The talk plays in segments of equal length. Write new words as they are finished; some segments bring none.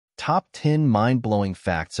Top 10 Mind-Blowing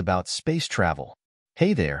Facts About Space Travel.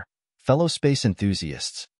 Hey there, fellow space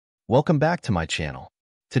enthusiasts. Welcome back to my channel.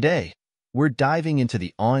 Today, we're diving into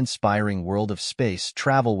the awe-inspiring world of space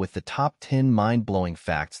travel with the top 10 mind-blowing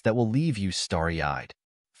facts that will leave you starry-eyed.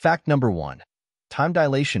 Fact number 1. Time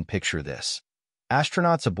dilation. Picture this.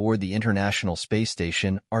 Astronauts aboard the International Space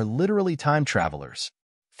Station are literally time travelers.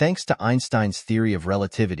 Thanks to Einstein's theory of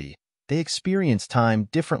relativity, they experience time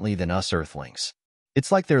differently than us Earthlings. It's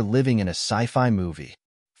like they're living in a sci-fi movie.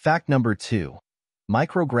 Fact number 2.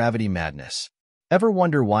 Microgravity madness. Ever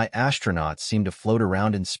wonder why astronauts seem to float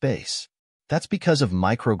around in space? That's because of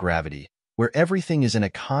microgravity, where everything is in a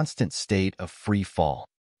constant state of free fall.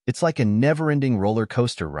 It's like a never-ending roller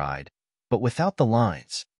coaster ride, but without the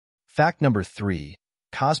lines. Fact number 3.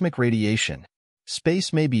 Cosmic radiation.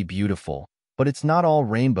 Space may be beautiful, but it's not all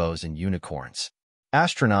rainbows and unicorns.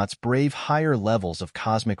 Astronauts brave higher levels of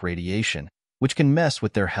cosmic radiation, which can mess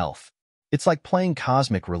with their health. It's like playing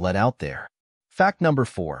cosmic roulette out there. Fact number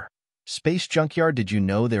 4. Space junkyard. Did you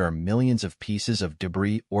know there are millions of pieces of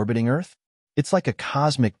debris orbiting Earth? It's like a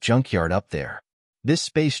cosmic junkyard up there. This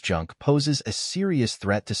space junk poses a serious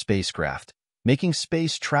threat to spacecraft, making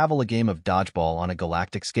space travel a game of dodgeball on a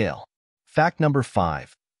galactic scale. Fact number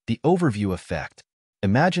 5. The overview effect.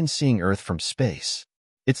 Imagine seeing Earth from space.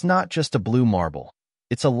 It's not just a blue marble.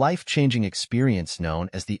 It's a life-changing experience known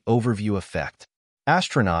as the overview effect.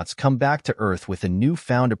 Astronauts come back to Earth with a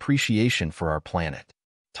newfound appreciation for our planet.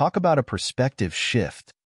 Talk about a perspective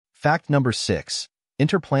shift. Fact number 6.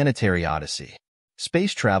 Interplanetary odyssey.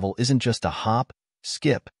 Space travel isn't just a hop,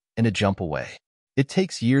 skip, and a jump away. It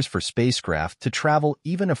takes years for spacecraft to travel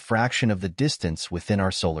even a fraction of the distance within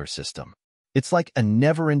our solar system. It's like a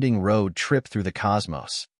never-ending road trip through the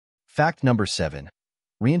cosmos. Fact number 7.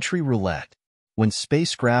 Reentry roulette. When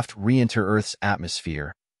spacecraft re-enter Earth's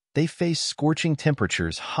atmosphere, they face scorching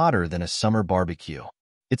temperatures hotter than a summer barbecue.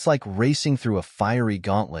 It's like racing through a fiery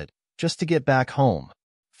gauntlet just to get back home.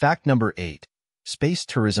 Fact number 8. Space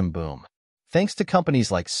tourism boom. Thanks to companies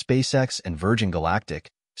like SpaceX and Virgin Galactic,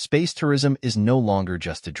 space tourism is no longer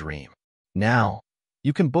just a dream. Now,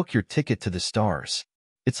 you can book your ticket to the stars.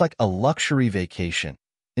 It's like a luxury vacation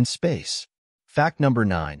in space. Fact number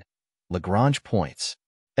 9. Lagrange points.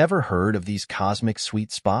 Ever heard of these cosmic sweet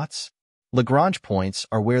spots? Lagrange points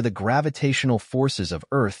are where the gravitational forces of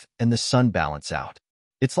Earth and the Sun balance out.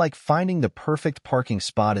 It's like finding the perfect parking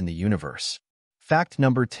spot in the universe. Fact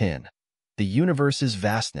number 10. The universe's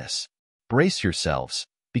vastness. Brace yourselves,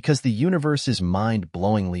 because the universe is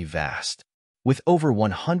mind-blowingly vast. With over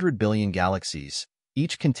 100 billion galaxies,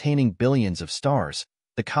 each containing billions of stars,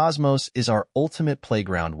 the cosmos is our ultimate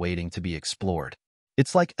playground waiting to be explored.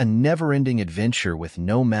 It's like a never-ending adventure with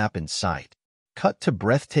no map in sight. Cut to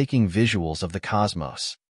breathtaking visuals of the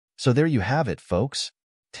cosmos. So there you have it, folks.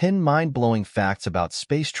 10 mind-blowing facts about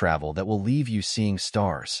space travel that will leave you seeing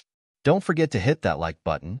stars. Don't forget to hit that like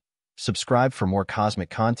button, subscribe for more cosmic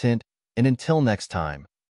content, and until next time,